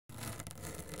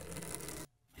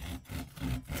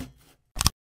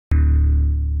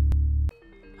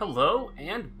Hello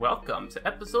and welcome to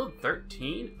episode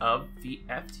 13 of the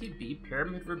FTB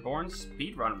Pyramid Reborn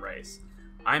speedrun race.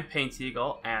 I'm Paint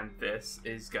Eagle and this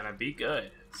is gonna be good.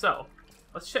 So,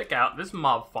 let's check out this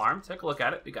mob farm, take a look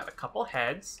at it. We got a couple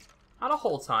heads, not a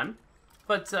whole ton,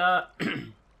 but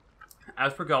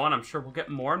as we're going, I'm sure we'll get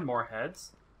more and more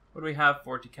heads. What do we have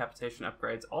for decapitation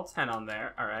upgrades? All 10 on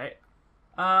there, alright.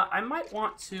 I might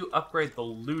want to upgrade the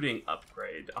looting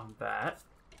upgrade on that.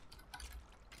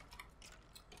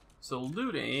 So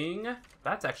looting,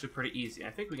 that's actually pretty easy. I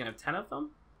think we can have 10 of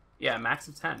them. Yeah, max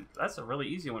of 10. That's a really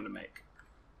easy one to make.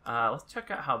 Let's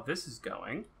check out how this is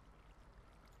going.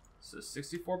 So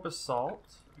 64 basalt.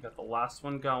 We got the last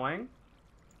one going.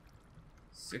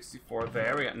 64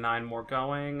 there. We got 9 more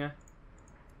going.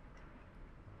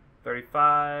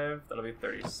 35. That'll be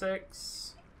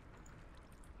 36.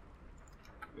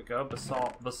 Here we go.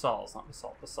 Basalts, not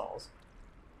basalt. Basalts.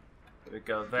 Here we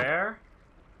go there.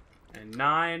 And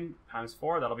 9 times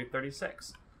 4, that'll be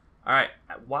 36. Alright,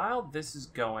 while this is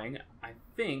going, I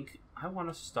think I want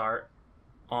to start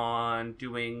on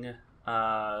doing,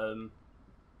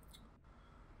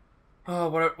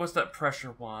 what's that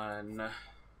pressure one?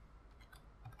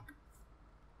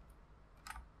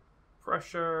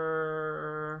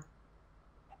 Pressure...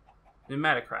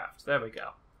 Pneumaticraft, there we go.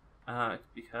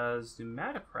 Because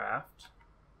Pneumaticraft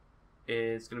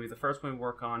is going to be the first one we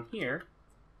work on here.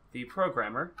 The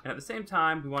programmer, and at the same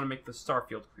time we want to make the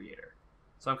Starfield creator.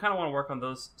 So I kind of want to work on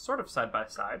those sort of side by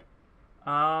side.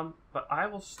 But I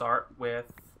will start with,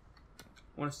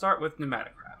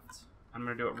 Pneumaticraft. I'm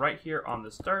going to do it right here on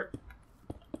this dirt.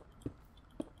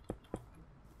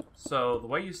 So the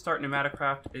way you start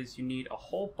Pneumaticraft is you need a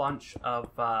whole bunch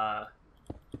of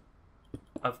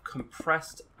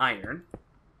compressed iron.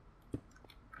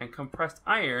 And compressed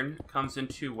iron comes in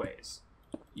two ways.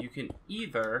 You can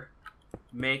either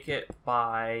make it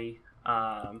by,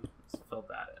 let's fill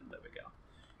that in, there we go.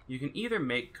 You can either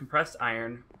make compressed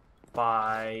iron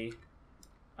by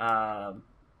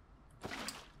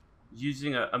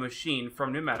using a machine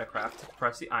from Pneumaticraft to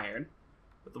compress the iron,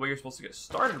 but the way you're supposed to get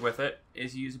started with it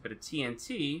is you use a bit of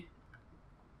TNT.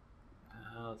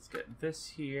 Let's get this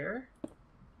here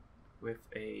with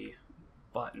a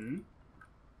button.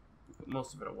 Put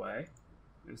most of it away.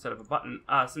 Instead of a button,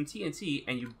 some TNT,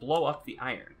 and you blow up the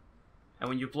iron. And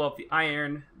when you blow up the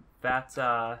iron, that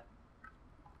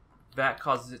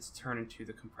causes it to turn into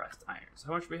the compressed iron. So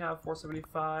how much do we have?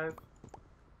 475.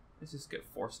 Let's just get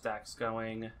 4 stacks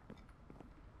going.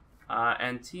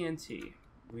 And TNT.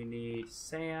 We need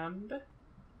sand. There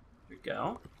we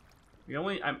go.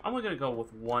 I'm only going to go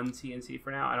with 1 TNT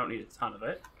for now. I don't need a ton of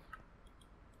it.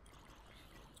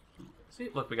 See,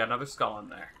 look, we got another skull in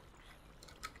there.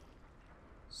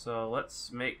 So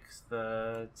let's make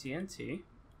the TNT.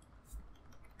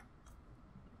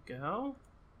 Go.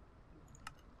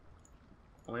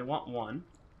 Only want 1.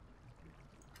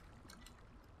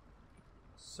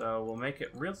 So we'll make it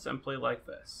real simply like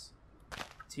this.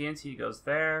 TNT goes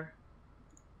there.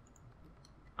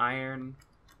 Iron.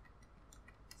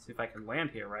 Let's see if I can land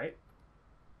here right.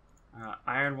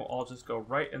 Iron will all just go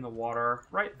right in the water,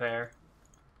 right there.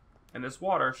 And this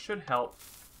water should help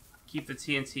keep the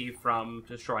TNT from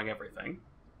destroying everything.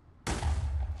 There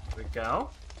we go.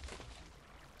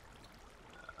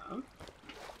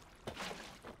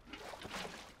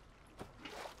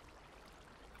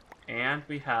 And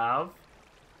we have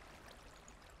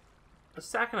a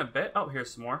stack and a bit. Oh,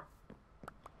 here's some more.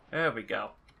 There we go.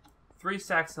 3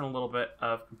 stacks and a little bit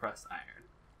of compressed iron.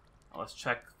 Now let's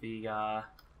check the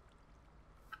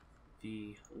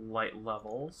light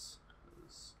levels.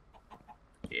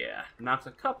 Yeah, knocked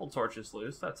a couple torches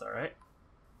loose. That's alright.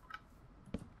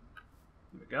 There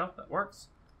we go. That works.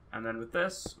 And then with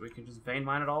this, we can just vein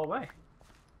mine it all away.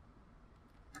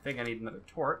 I think I need another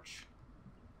torch.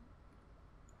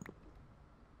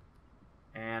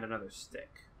 And another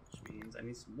stick, which means I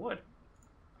need some wood.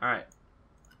 Alright.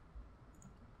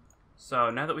 So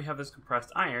now that we have this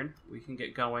compressed iron, we can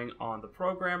get going on the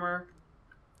programmer.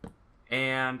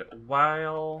 And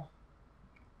while...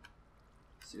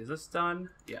 Let's see, is this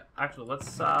done? Yeah, actually,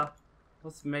 let's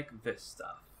make this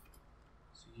stuff.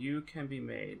 So you can be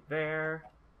made there.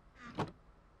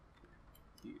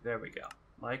 There we go,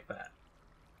 like that.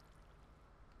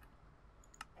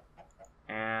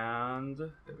 And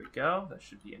there we go. That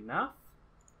should be enough.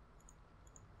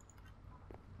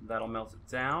 That'll melt it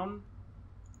down.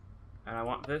 And I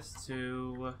want this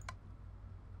to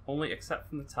only accept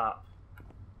from the top.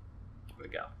 There we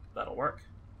go. That'll work.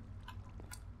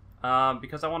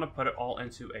 Because I want to put it all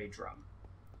into a drum.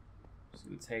 Just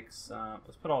gonna take some.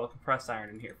 Let's put all the compressed iron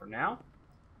in here for now.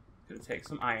 Gonna take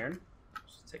some iron.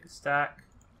 Just take a stack.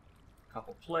 A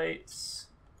couple plates.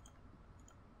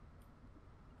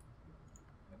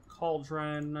 A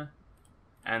cauldron.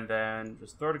 And then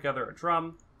just throw together a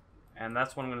drum. And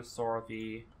that's what I'm going to store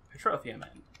the petroleum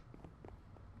in.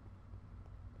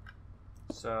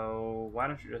 So why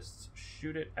don't you just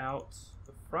shoot it out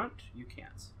the front? You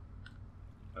can't.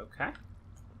 Okay.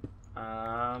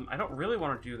 I don't really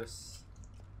want to do this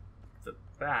the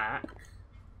back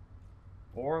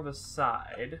or the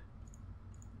side.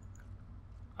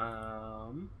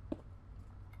 I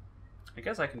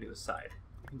guess I can do the side.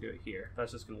 I can do it here.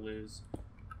 That's just going to lose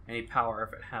any power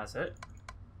if it has it.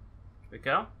 There we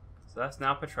go. So that's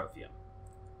now petroleum.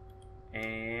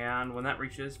 And when that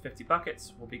reaches 50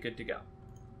 buckets, we'll be good to go.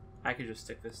 I can just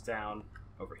stick this down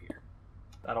over here.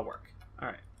 That'll work.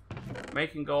 Alright.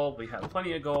 Making gold. We have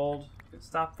plenty of gold. You can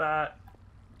stop that.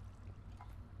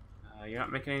 You're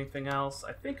not making anything else.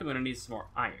 I think I'm going to need some more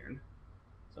iron.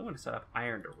 So I'm going to set up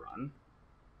iron to run.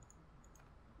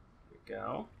 There we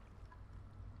go.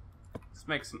 Let's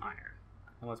make some iron.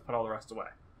 And let's put all the rest away.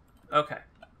 Okay.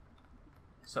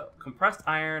 So, compressed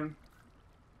iron.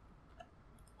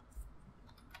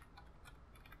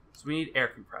 So we need air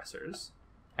compressors.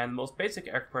 And the most basic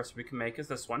air compressor we can make is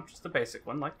this one. Just the basic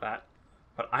one, like that.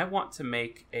 But I want to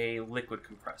make a liquid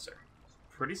compressor.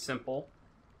 Pretty simple.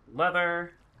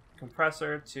 Leather,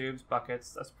 compressor, tubes,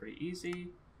 buckets. That's pretty easy.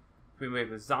 We made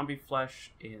the zombie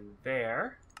flesh in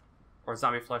there. Or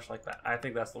zombie flesh like that. I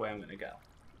think that's the way I'm going to go.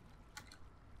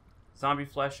 Zombie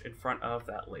flesh in front of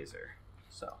that laser.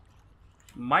 So,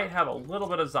 might have a little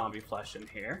bit of zombie flesh in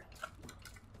here.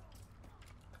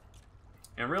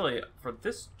 And really, for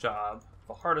this job,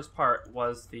 the hardest part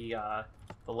was the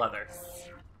leather.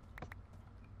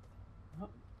 Oh.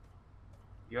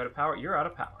 You out of power? You're out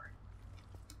of power.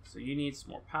 So you need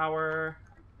some more power.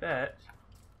 I bet.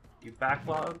 You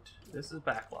backlogged? This is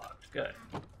backlogged. Good.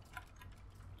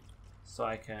 So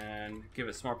I can give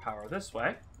it some more power this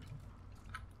way.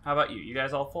 How about you? You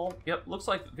guys all full? Yep, looks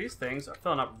like these things are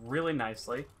filling up really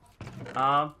nicely.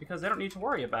 Because they don't need to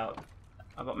worry about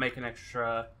making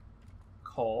extra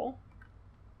coal.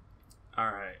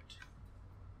 Alright.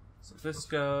 So this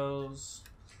goes...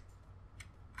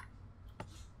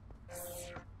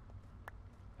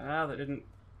 that didn't...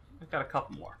 I've got a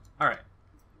couple more. Alright.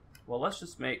 Well, let's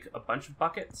just make a bunch of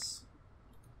buckets.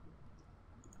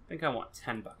 I think I want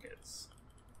 10 buckets.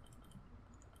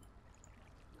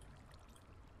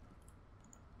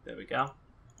 There we go.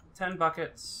 10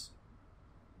 buckets.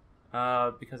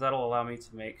 Because that'll allow me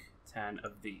to make 10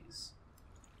 of these.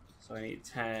 So I need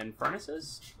 10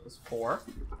 furnaces. Those 4.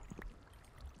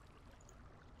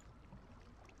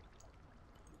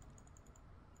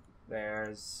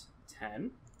 There's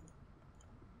 10.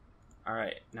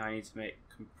 Alright, now I need to make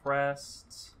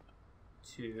compressed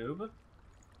tube.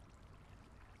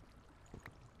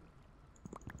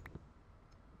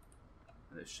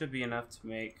 This should be enough to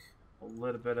make a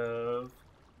little bit of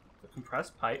the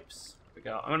compressed pipes. There we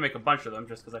go. I'm going to make a bunch of them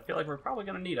just because I feel like we're probably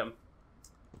going to need them.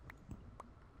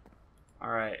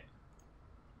 Alright.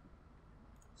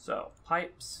 So,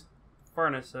 pipes,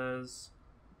 furnaces,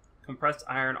 compressed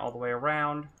iron all the way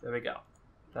around. There we go.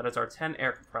 That is our 10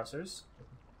 air compressors.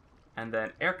 And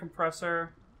then air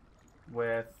compressor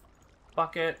with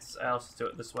buckets. Let's just do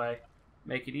it this way.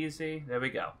 Make it easy. There we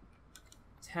go.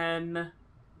 10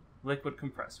 liquid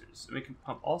compressors. And we can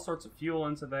pump all sorts of fuel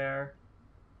into there.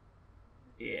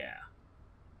 Yeah.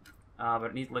 But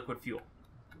it needs liquid fuel.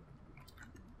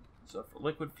 So for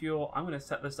liquid fuel, I'm going to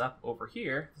set this up over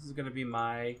here. This is going to be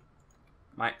my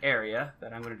area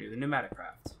that I'm going to do the pneumatic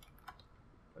craft. Do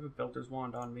I have a builder's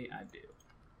wand on me? I do.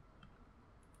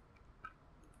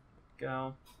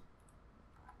 Go.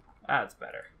 That's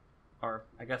better. Or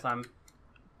I guess I'm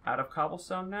out of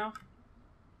cobblestone now.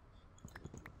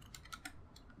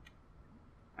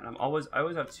 And I always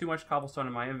have too much cobblestone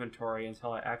in my inventory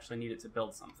until I actually need it to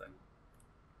build something.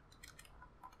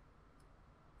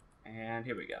 And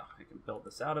here we go. I can build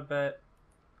this out a bit.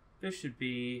 This should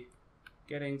be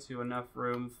getting to enough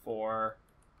room for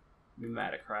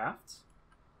pneumatic craft.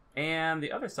 And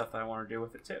the other stuff that I want to do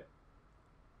with it too.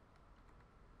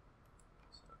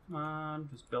 So come on,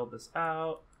 just build this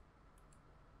out.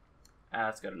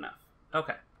 That's good enough.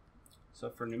 Okay. So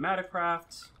for pneumatic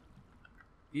craft,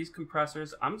 these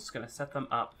compressors, I'm just going to set them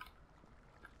up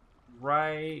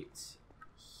right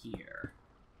here.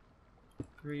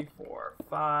 3, 4,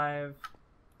 5,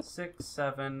 6,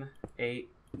 7, 8,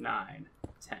 9,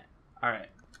 10. Alright.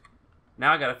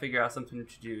 Now I gotta figure out something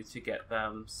to do to get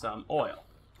them some oil.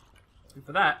 And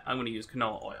for that, I'm going to use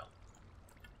canola oil.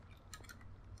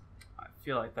 I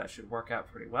feel like that should work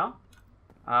out pretty well.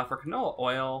 For canola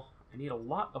oil, I need a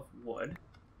lot of wood.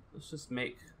 let's just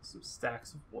make some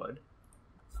stacks of wood.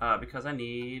 Because I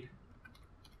need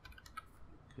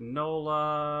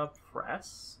canola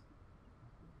press.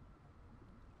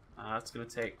 It's gonna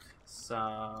take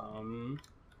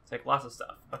lots of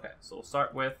stuff. Okay, so we'll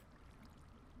start with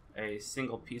a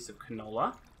single piece of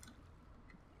canola.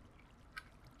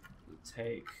 We'll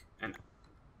take a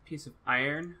piece of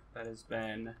iron that has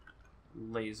been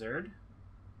lasered.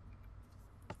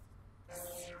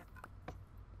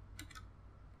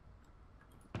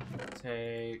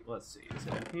 Let's see, is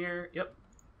it in here? Yep.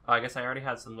 Oh, I guess I already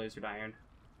had some lasered iron.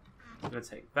 I'm gonna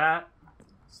take that,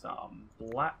 some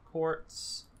black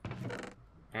quartz,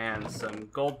 and some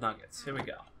gold nuggets. Here we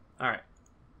go. Alright.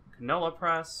 Canola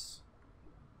press.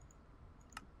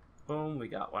 Boom, we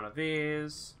got one of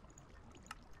these.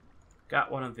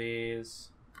 Got one of these.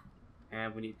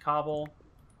 And we need cobble.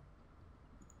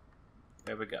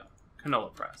 There we go.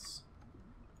 Canola press.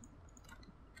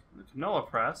 The canola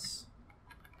press,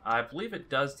 I believe it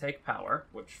does take power,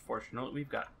 which fortunately we've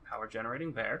got power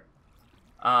generating there.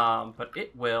 But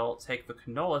it will take the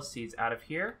canola seeds out of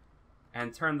here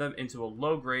and turn them into a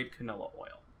low-grade canola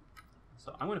oil.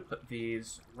 So I'm going to put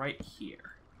these right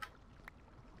here.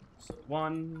 So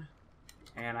 1,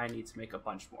 and I need to make a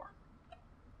bunch more.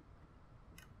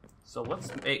 So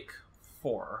let's make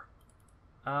 4.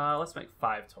 Let's make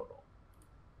 5 total.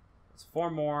 That's 4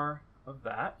 more of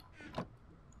that.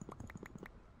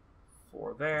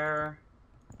 4 there.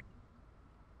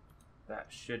 That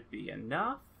should be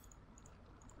enough.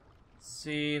 Let's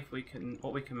see if we can,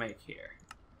 what we can make here.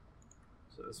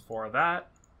 So there's 4 of that.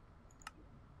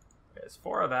 There's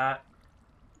 4 of that.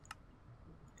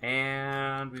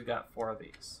 And we've got 4 of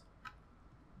these.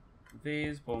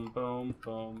 These, boom, boom,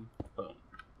 boom, boom.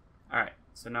 Alright,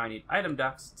 so now I need item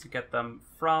ducts to get them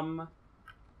from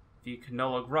the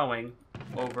canola growing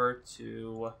over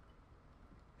to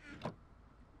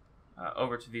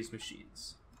these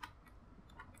machines.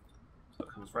 So it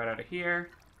comes right out of here.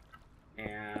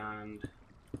 And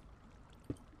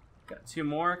got 2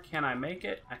 more. Can I make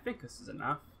it? I think this is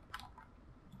enough.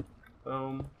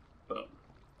 Boom, boom.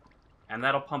 And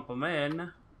that'll pump them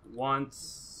in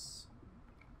once...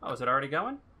 Oh, is it already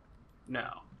going?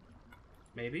 No.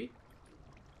 Maybe?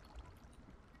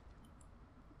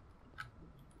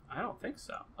 I don't think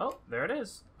so. Oh, there it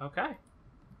is. Okay.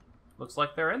 Looks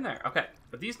like they're in there. Okay,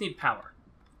 but these need power.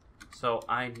 So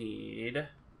I need...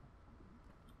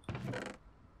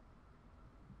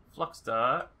 flux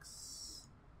ducts.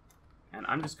 And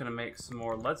I'm just going to make some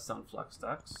more leadstone flux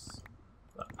ducts.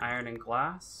 The iron and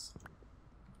glass.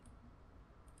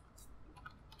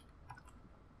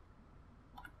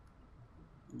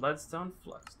 Leadstone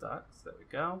flux ducts. There we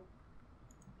go.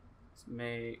 Let's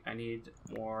make... I need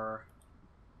more...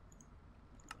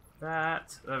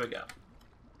 that. There we go.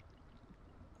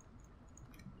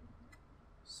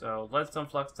 So leadstone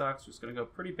flux ducts, just going to go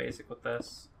pretty basic with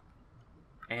this.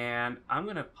 And I'm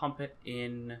going to pump it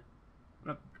in, I'm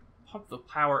going to pump the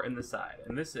power in the side.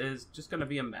 And this is just going to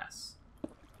be a mess.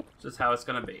 Just how it's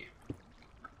going to be.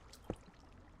 There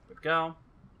we go.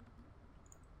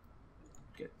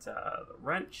 Get the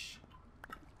wrench.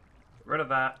 Get rid of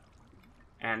that.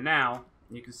 And now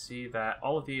you can see that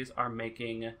all of these are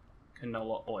making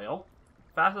canola oil.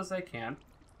 Fast as they can.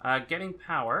 Getting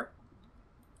power.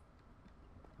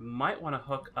 Might want to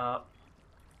hook up.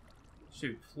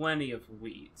 Should be plenty of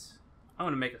wheat. I'm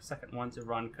going to make a second one to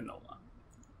run canola.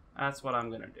 That's what I'm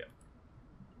going to do.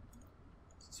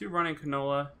 2 running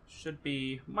canola should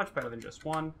be much better than just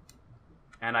 1.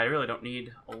 And I really don't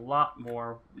need a lot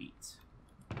more wheat.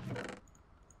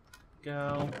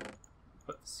 Go.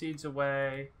 Put the seeds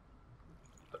away.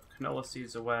 Put the canola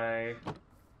seeds away.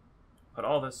 Put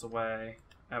all this away.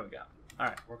 There we go.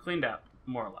 Alright, we're cleaned out,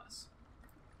 more or less.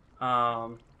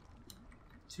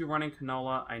 2 running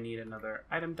canola. I need another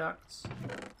item duct.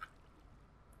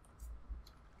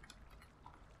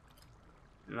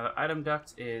 Another item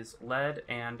duct is lead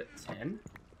and tin.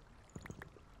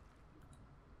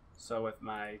 So with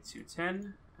my 2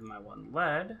 tin and my 1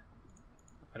 lead,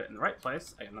 put it in the right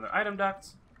place. I get another item duct.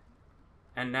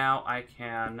 And now I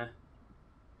can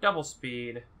double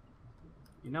speed.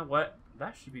 You know what?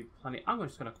 That should be plenty. I'm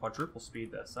just going to quadruple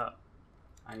speed this up.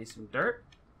 I need some dirt.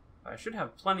 I should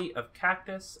have plenty of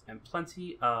cactus and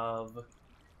plenty of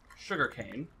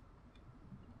sugarcane.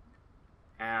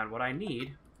 And what I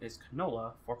need is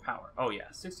canola for power. Oh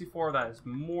yeah, 64, that is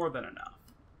more than enough.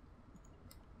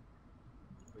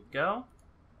 There we go.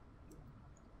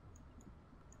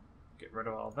 Get rid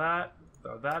of all that.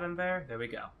 Throw that in there. There we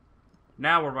go.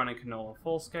 Now we're running canola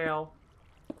full scale.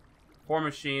 4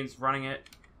 machines running it.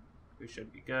 We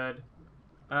should be good.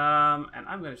 And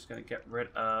I'm just going to get rid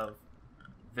of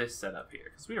this setup here,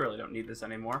 because we really don't need this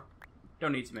anymore.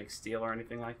 Don't need to make steel or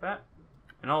anything like that.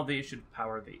 And all these should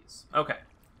power these. Okay.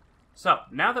 So,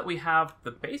 now that we have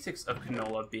the basics of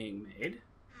canola being made...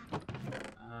 Gosh,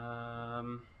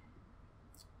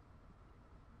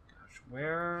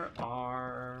 where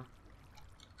are...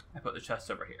 I put the chest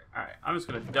over here. Alright, I'm just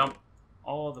going to dump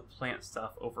all the plant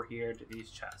stuff over here to these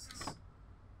chests.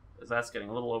 Because that's getting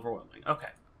a little overwhelming. Okay.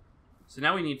 So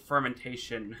now we need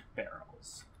fermentation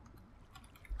barrels.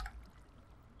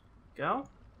 Go.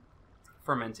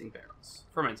 Fermenting barrels.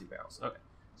 Fermenting barrels. Okay.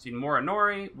 So you need more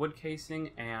anori, wood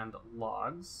casing, and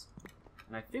logs.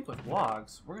 And I think with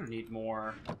logs, we're going to need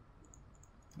more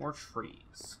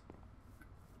trees.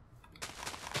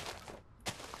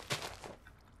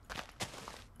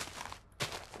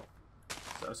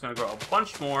 So it's going to grow a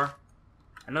bunch more.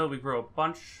 I know we grew a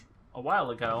bunch a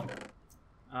while ago.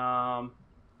 I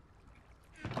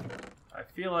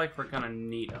feel like we're going to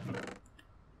need them.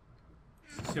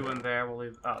 2 in there. We'll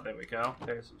leave... Oh, there we go.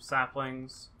 There's some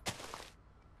saplings.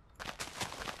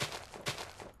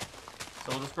 So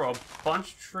we'll just grow a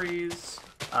bunch of trees.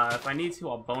 If I need to,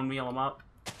 I'll bone meal them up.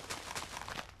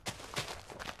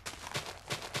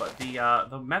 But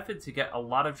the method to get a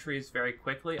lot of trees very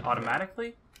quickly,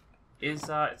 automatically, is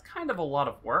it's kind of a lot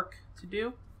of work to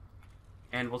do.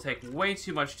 And will take way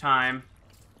too much time.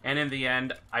 And in the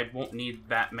end, I won't need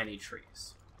that many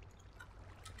trees.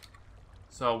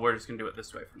 So we're just going to do it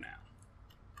this way for now.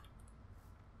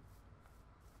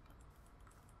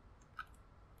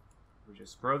 We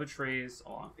just grow the trees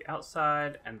along the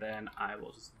outside, and then I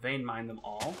will just vein mine them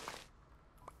all.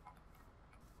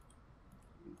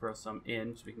 Grow some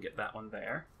in so we can get that one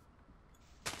there.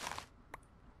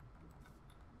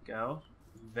 Go.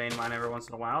 Vein mine every once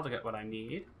in a while to get what I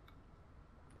need.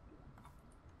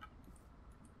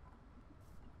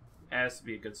 Has to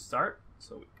be a good start.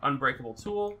 So, unbreakable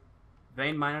tool.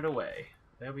 Vein mine it away.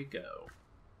 There we go.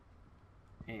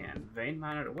 And vein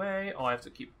mine it away. All I have to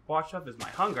keep watch of is my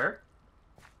hunger.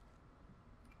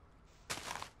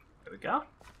 There we go.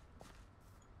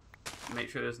 Make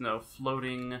sure there's no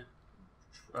floating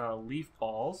leaf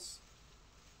balls.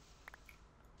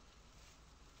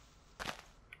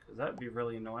 Because that would be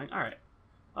really annoying. Alright.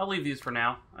 I'll leave these for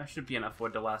now. I should be enough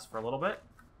wood to last for a little bit.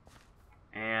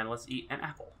 And let's eat an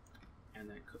apple. And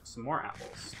then cook some more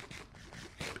apples.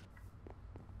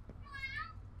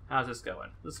 How's this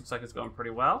going? This looks like it's going pretty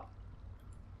well.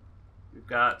 We've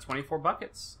got 24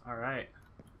 buckets. Alright.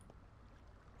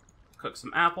 Cook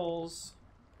some apples.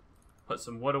 Put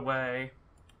some wood away.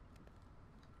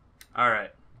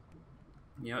 Alright.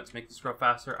 You know, to make this grow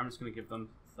faster, I'm just going to give them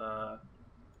the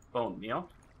bone meal.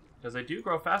 Because they do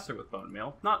grow faster with bone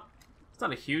meal. It's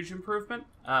not a huge improvement.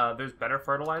 There's better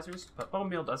fertilizers, but bone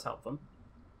meal does help them.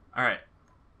 Alright.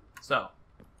 So,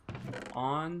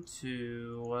 on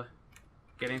to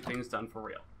getting things done for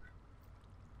real.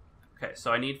 Okay,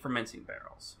 so I need fermenting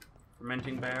barrels.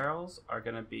 Fermenting barrels are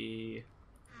going to be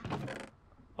a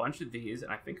bunch of these,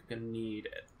 and I think I'm going to need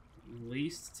at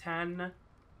least 10.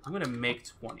 I'm going to make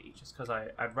 20, just because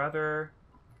I'd rather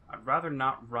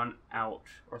not run out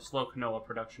or slow canola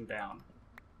production down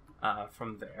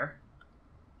from there.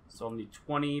 So I'll need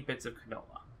 20 bits of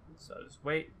canola. So just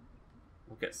wait.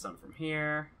 We'll get some from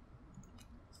here.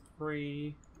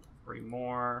 3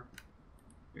 more.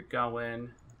 You're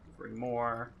going. 3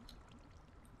 more.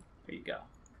 There you go.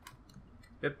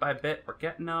 Bit by bit, we're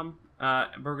getting them.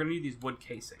 We're going to need these wood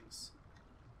casings.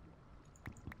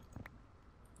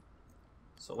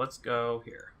 So let's go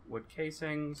here. Wood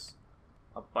casings.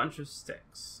 A bunch of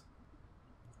sticks.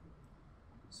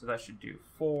 So that should do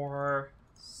 4,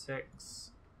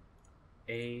 6,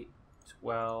 8,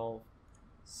 12,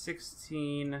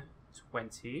 16,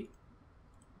 20.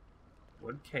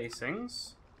 Wood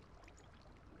casings.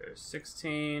 There's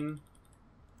 16.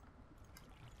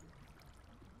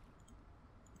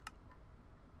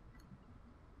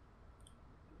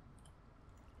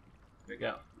 There we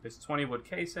go. There's 20 wood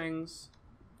casings.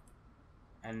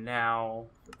 And now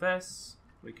for this,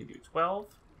 we can do 12.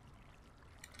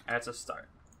 That's a start.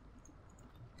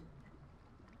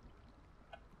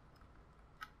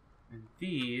 And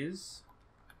these,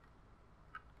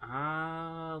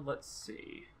 let's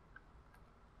see.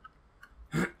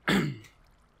 I'm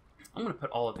going to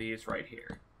put all of these right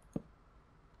here.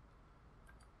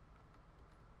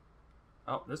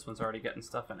 Oh, this one's already getting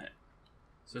stuff in it.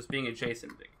 So it's being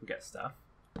adjacent, it can get stuff.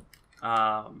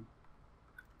 There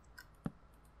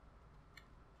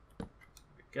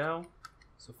we go.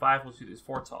 So 5 will do these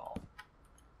 4 tall.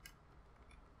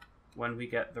 When we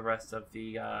get the rest of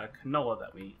the canola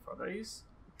that we need for these.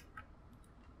 There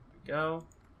we go.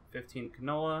 15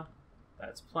 canola.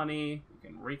 That's plenty. We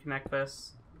can reconnect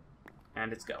this.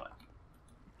 And it's going.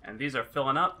 And these are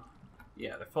filling up.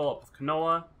 Yeah, they're full up with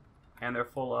canola, and they're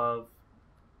full of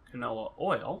canola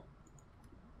oil.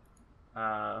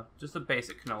 Just a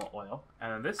basic canola oil.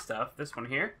 And then this stuff, this one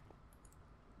here,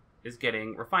 is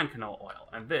getting refined canola oil.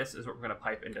 And this is what we're going to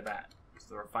pipe into that. It's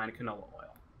the refined canola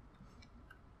oil.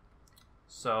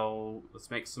 So let's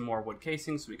make some more wood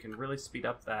casings so we can really speed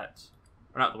up that,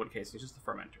 or not the wood casings, just the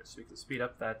fermenters. So we can speed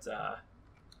up that,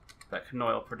 that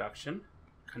canola production.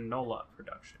 Canola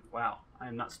production. Wow, I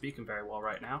am not speaking very well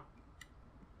right now.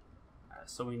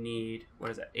 So we need, what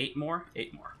is that, 8 more?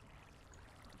 8 more.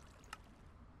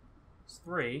 It's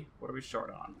 3. What are we short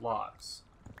on? Logs.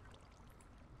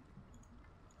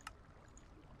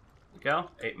 There we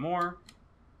go, 8 more.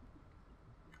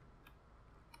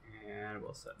 And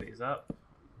we'll set these up.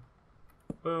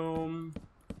 Boom.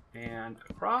 And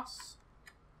across.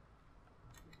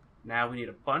 Now we need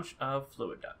a bunch of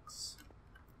fluid ducts.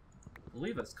 I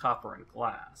believe that's copper and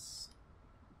glass.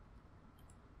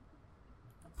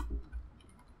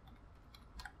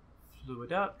 Fluid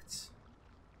duct.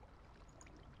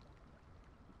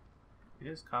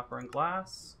 Is copper and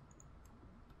glass.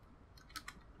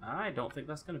 I don't think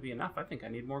that's going to be enough. I think I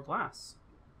need more glass.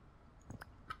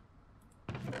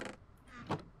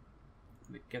 Let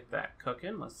me get that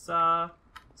cooking. Let's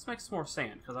make some more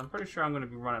sand, because I'm pretty sure I'm going to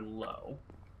be running low.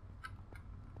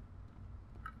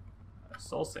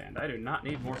 Soul sand. I do not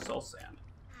need more soul sand.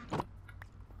 I'm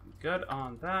good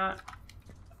on that.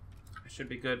 I should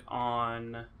be good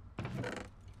on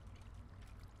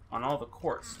all the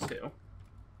quartz too.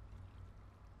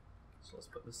 So let's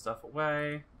put this stuff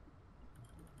away.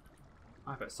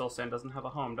 I bet soul sand doesn't have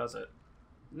a home, does it?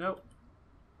 Nope.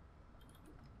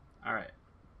 Alright.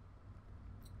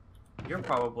 You're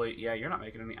probably, yeah, you're not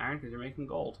making any iron because you're making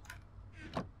gold.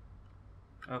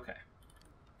 Okay.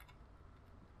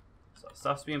 So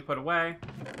stuff's being put away.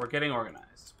 We're getting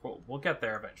organized. We'll get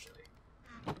there eventually.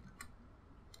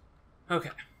 Okay.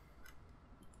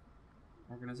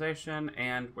 Organization,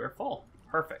 and we're full.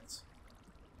 Perfect.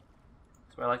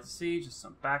 That's what I like to see, just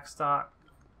some backstock.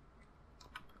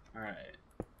 Alright.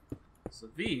 So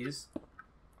these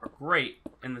are great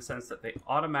in the sense that they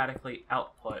automatically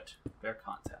output their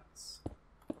contents.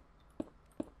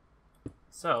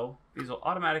 So these will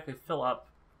automatically fill up.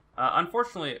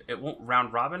 Unfortunately, it won't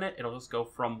round robin it. It'll just go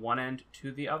from one end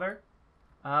to the other.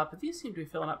 But these seem to be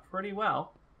filling up pretty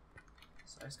well.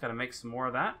 So I just got to make some more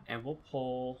of that, and we'll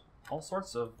pull all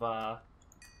sorts of oil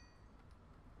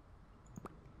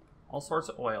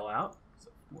out. So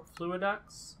more fluid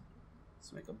ducts.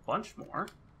 Let's make a bunch more.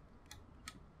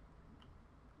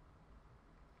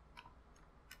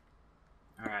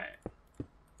 All right.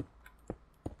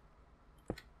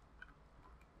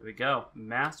 There we go.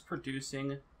 Mass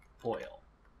producing oil.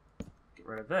 Get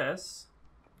rid of this.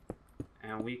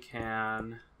 And we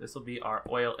can, this will be our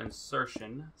oil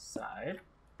insertion side.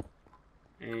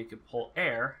 And you can pull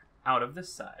air out of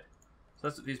this side. So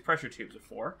that's what these pressure tubes are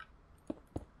for.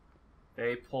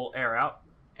 They pull air out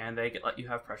and they let you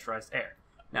have pressurized air.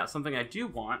 Now, something I do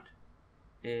want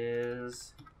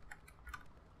is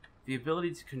the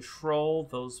ability to control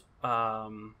those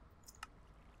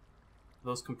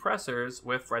compressors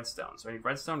with redstone. So I need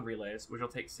redstone relays, which will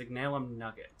take signalum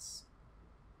nuggets.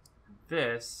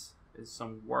 This is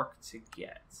some work to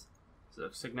get. So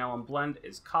signalum blend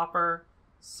is copper,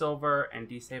 silver, and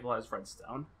destabilized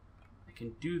redstone. I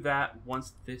can do that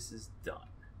once this is done.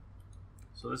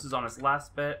 So this is on its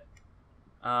last bit.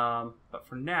 But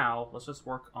for now, let's just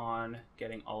work on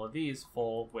getting all of these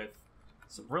full with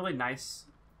some really nice,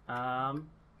 some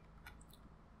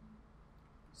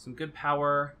good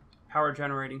power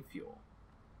generating fuel.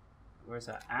 Where's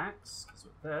that axe? Because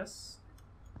with this,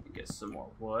 you get some more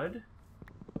wood.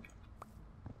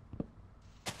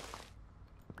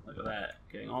 Look at that,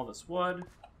 getting all this wood.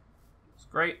 It's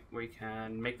great. We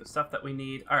can make the stuff that we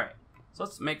need. All right, so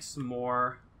let's make some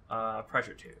more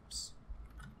pressure tubes.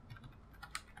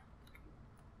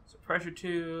 So pressure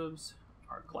tubes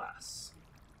are glass.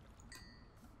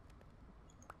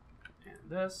 And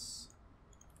this.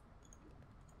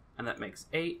 And that makes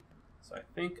 8. So I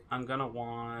think I'm gonna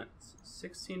want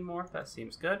 16 more. That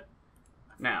seems good.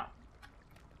 Now,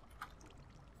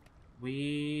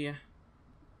 we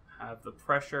have the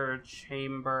pressure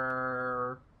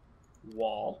chamber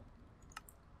wall.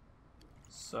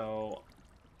 So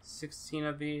 16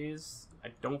 of these. I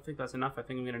don't think that's enough. I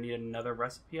think I'm gonna need another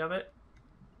recipe of it.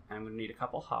 And I'm gonna need a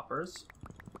couple hoppers.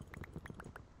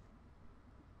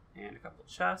 And a couple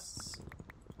chests.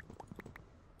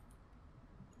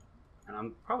 And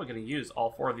I'm probably going to use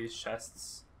all 4 of these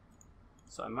chests.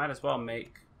 So I might as well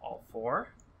make all 4.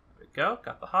 There we go.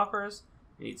 Got the hoppers.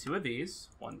 I need 2 of these.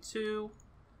 1, 2.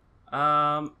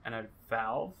 And a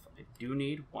valve. I do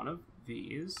need 1 of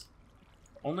these.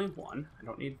 Only 1. I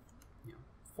don't need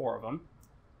 4 of them.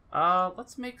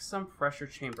 Let's make some pressure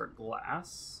chamber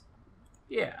glass.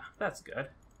 Yeah, that's good.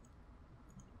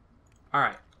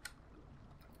 Alright.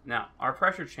 Now, our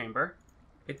pressure chamber,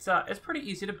 it's pretty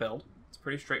easy to build. It's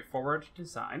pretty straightforward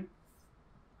design.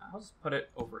 I'll just put it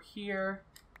over here.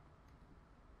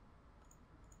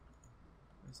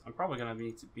 I'm probably going to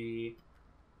need to be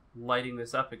lighting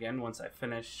this up again once I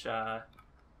finish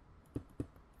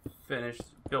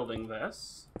building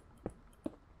this.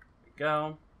 There we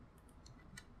go.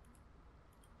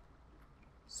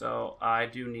 So I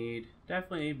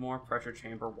definitely need more pressure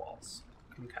chamber walls.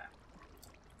 Okay.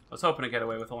 I was hoping to get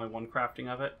away with only 1 crafting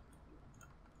of it.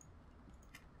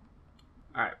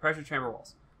 Alright, pressure chamber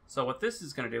walls. So what this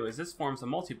is going to do is this forms a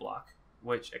multi-block,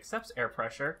 which accepts air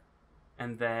pressure,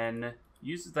 and then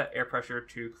uses that air pressure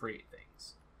to create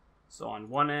things. So on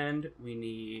one end, we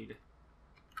need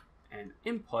an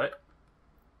input,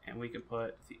 and we can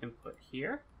put the input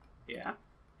here. Yeah.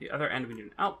 The other end, we need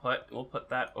an output, and we'll put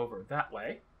that over that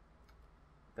way.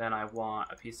 Then I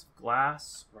want a piece of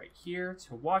glass right here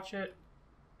to watch it,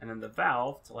 and then the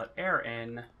valve to let air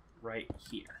in right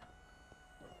here.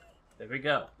 There we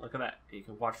go. Look at that. You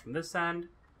can watch from this end,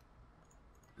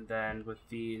 and then with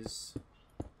these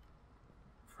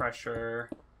pressure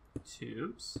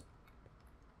tubes,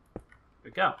 there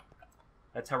we go.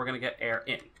 That's how we're going to get air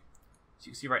in. So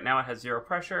you can see right now it has 0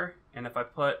 pressure, and if I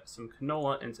put some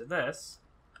canola into this,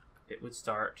 it would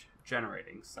start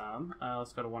generating some.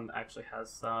 Let's go to one that actually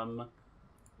has some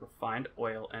refined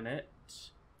oil in it.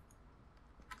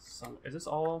 Is this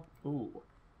all? Ooh,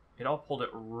 it all pulled it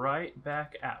right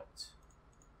back out.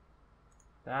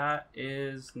 That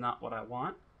is not what I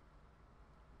want.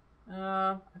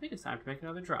 I think it's time to make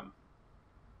another drum.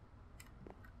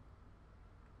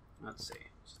 Let's see.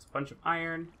 Just a bunch of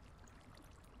iron.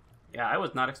 Yeah, I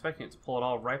was not expecting it to pull it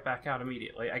all right back out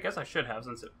immediately. I guess I should have,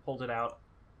 since it pulled it out,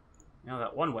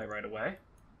 that one way right away.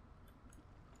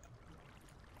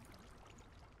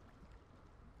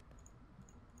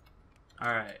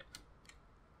 Alright.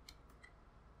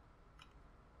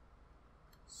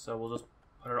 So we'll just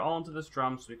put it all into this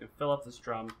drum so we can fill up this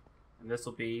drum, and this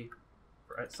will be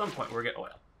for at some point where we get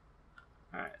oil.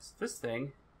 Alright, so this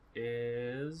thing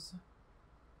is...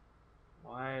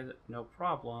 Why is it no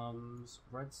problems?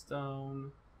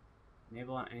 Redstone.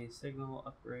 Enable on any signal,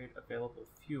 upgrade available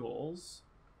fuels.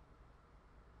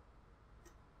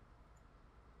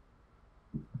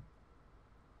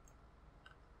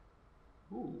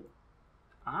 Ooh.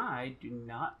 I do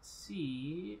not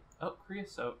see... Oh,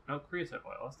 creosote. No, creosote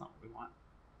oil. That's not what we want.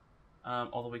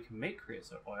 Although we can make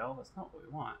creosote oil, that's not what we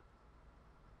want.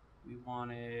 We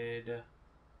wanted...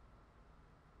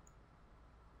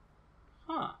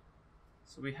 Huh.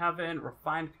 So we have in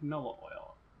refined canola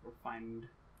oil. Refined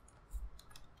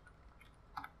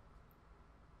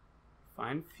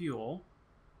fuel.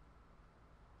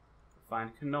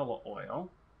 Refined canola oil.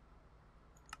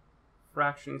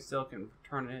 Fracturing steel can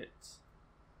turn it.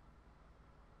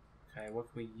 Okay,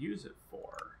 what can we use it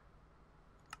for?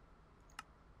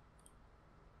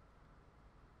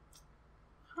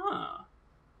 Huh.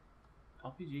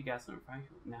 LPG, gasoline, refined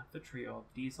fuel, naphtha, trio,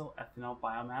 diesel, ethanol,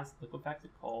 biomass, liquefied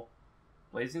coal,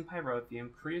 blazing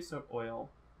pyrotheum, creosote oil,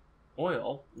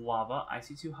 lava,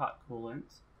 IC2 hot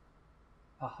coolant,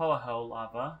 pahoaho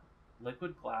lava,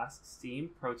 liquid glass, steam,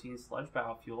 protein, sludge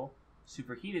biofuel,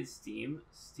 superheated steam,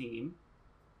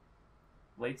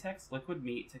 latex, liquid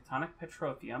meat, tectonic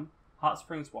petroleum, hot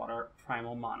springs water,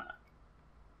 primal mana.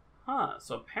 Huh,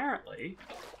 so apparently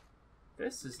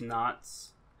this is not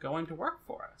going to work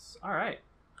for us. Alright,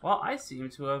 well, I seem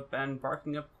to have been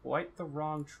barking up quite the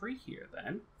wrong tree here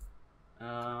then.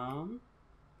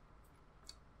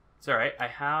 It's alright, I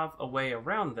have a way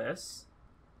around this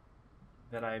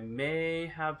that I may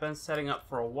have been setting up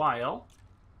for a while.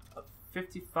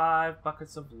 55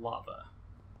 buckets of lava.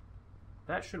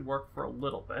 That should work for a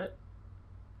little bit.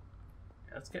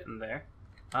 Yeah, let's get in there.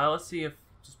 Let's see if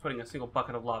just putting a single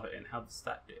bucket of lava in, how does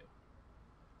that do?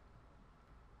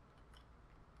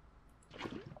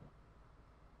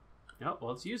 Oh,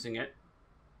 well, it's using it.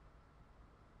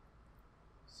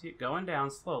 See it going down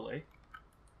slowly.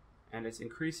 And it's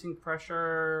increasing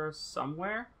pressure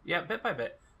somewhere? Yeah, bit by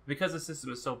bit. Because the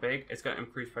system is so big, it's going to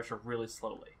increase pressure really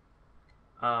slowly.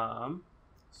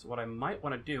 So what I might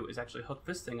want to do is actually hook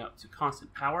this thing up to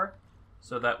constant power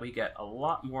so that we get a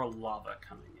lot more lava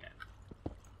coming in.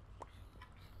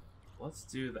 Let's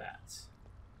do that.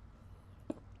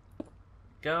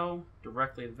 Go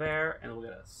directly there, and we'll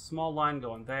get a small line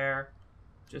going there,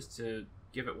 just to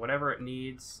give it whatever it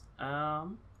needs.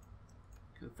 Can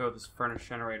throw this furnace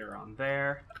generator on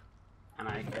there, and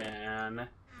I can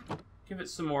give it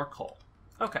some more coal.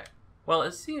 Okay, well,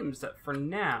 it seems that for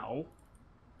now,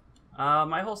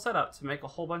 my whole setup to make a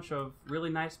whole bunch of really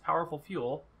nice, powerful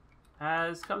fuel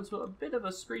has come to a bit of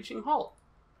a screeching halt.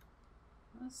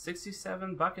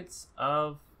 67 buckets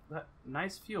of that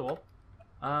nice fuel.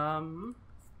 Let's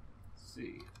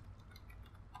see.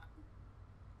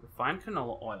 Refined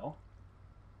canola oil.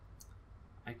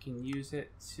 I can use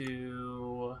it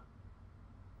to...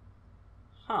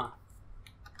 Is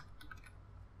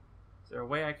there a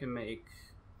way I can make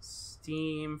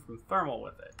steam from thermal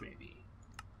with it, maybe?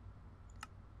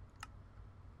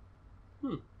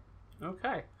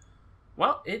 Okay.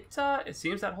 Well, it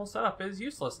seems that whole setup is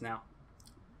useless now.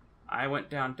 I went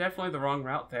down definitely the wrong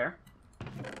route there.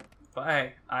 But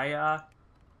hey,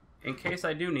 in case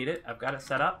I do need it, I've got it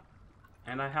set up,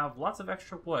 and I have lots of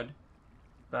extra wood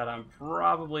that I'm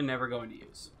probably never going to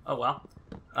use. Oh well.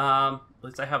 At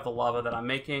least I have the lava that I'm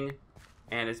making,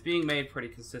 and it's being made pretty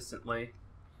consistently.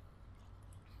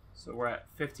 So we're at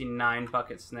 59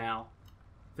 buckets now.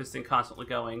 This thing constantly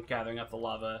going, gathering up the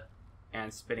lava,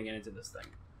 and spitting it into this thing.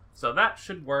 So that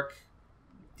should work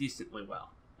decently well.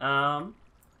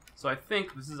 So I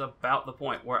think this is about the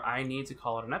point where I need to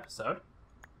call it an episode,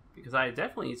 because I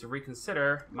definitely need to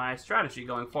reconsider my strategy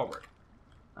going forward.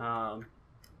 I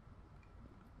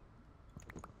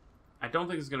don't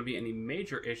think there's going to be any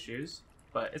major issues,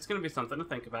 but it's going to be something to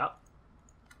think about.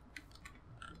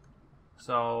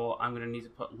 So I'm going to need to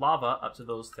put lava up to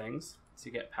those things to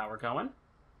get power going.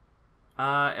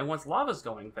 And once lava's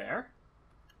going there,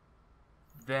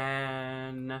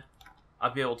 then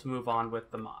I'll be able to move on with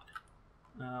the mod.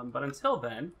 But until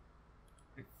then,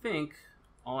 I think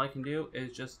all I can do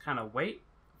is just kind of wait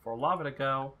for lava to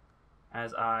go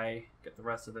as I get the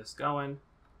rest of this going.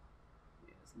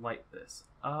 Let's light this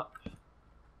up.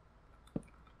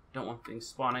 Don't want things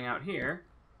spawning out here,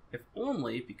 if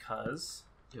only because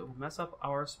it will mess up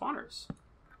our spawners.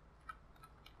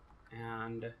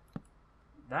 And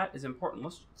that is important.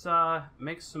 Let's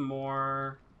make some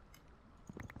more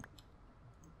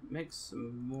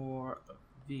of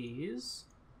these.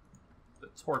 The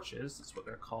torches, that's what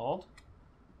they're called.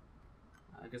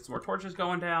 Get some more torches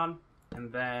going down,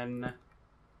 and then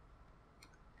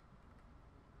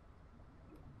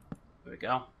there we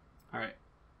go. Alright,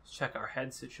 let's check our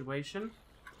head situation.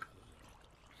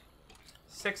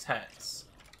 6 heads.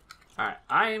 Alright,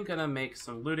 I am gonna make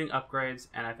some looting upgrades,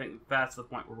 and I think that's the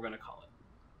point where we're gonna call it.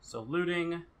 So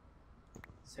looting,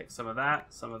 take some of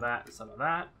that, some of that, and some of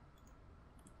that.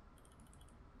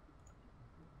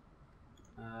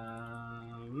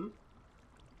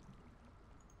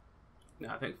 No,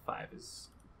 I think 5 is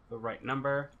the right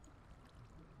number.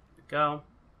 There we go.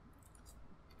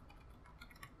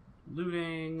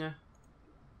 Looting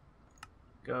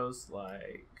goes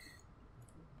like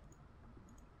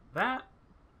that.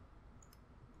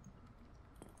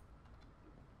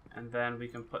 And then we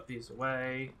can put these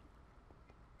away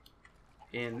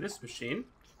in this machine.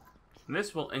 And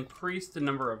this will increase the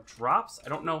number of drops. I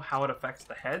don't know how it affects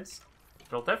the heads.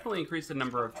 It'll definitely increase the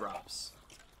number of drops.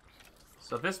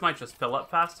 So this might just fill up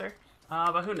faster,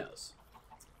 but who knows.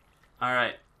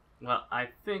 Alright, well, I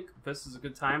think this is a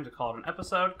good time to call it an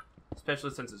episode, especially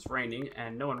since it's raining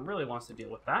and no one really wants to deal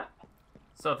with that.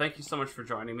 So thank you so much for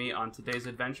joining me on today's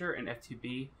adventure in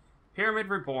FTB Pyramid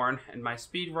Reborn and my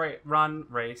speed run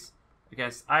race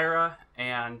against Aira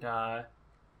and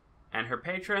her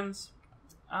patrons.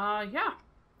 Yeah.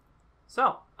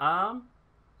 So,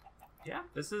 yeah,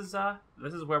 this is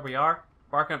where we are.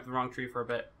 Barking up the wrong tree for a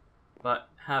bit, but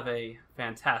have a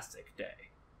fantastic day.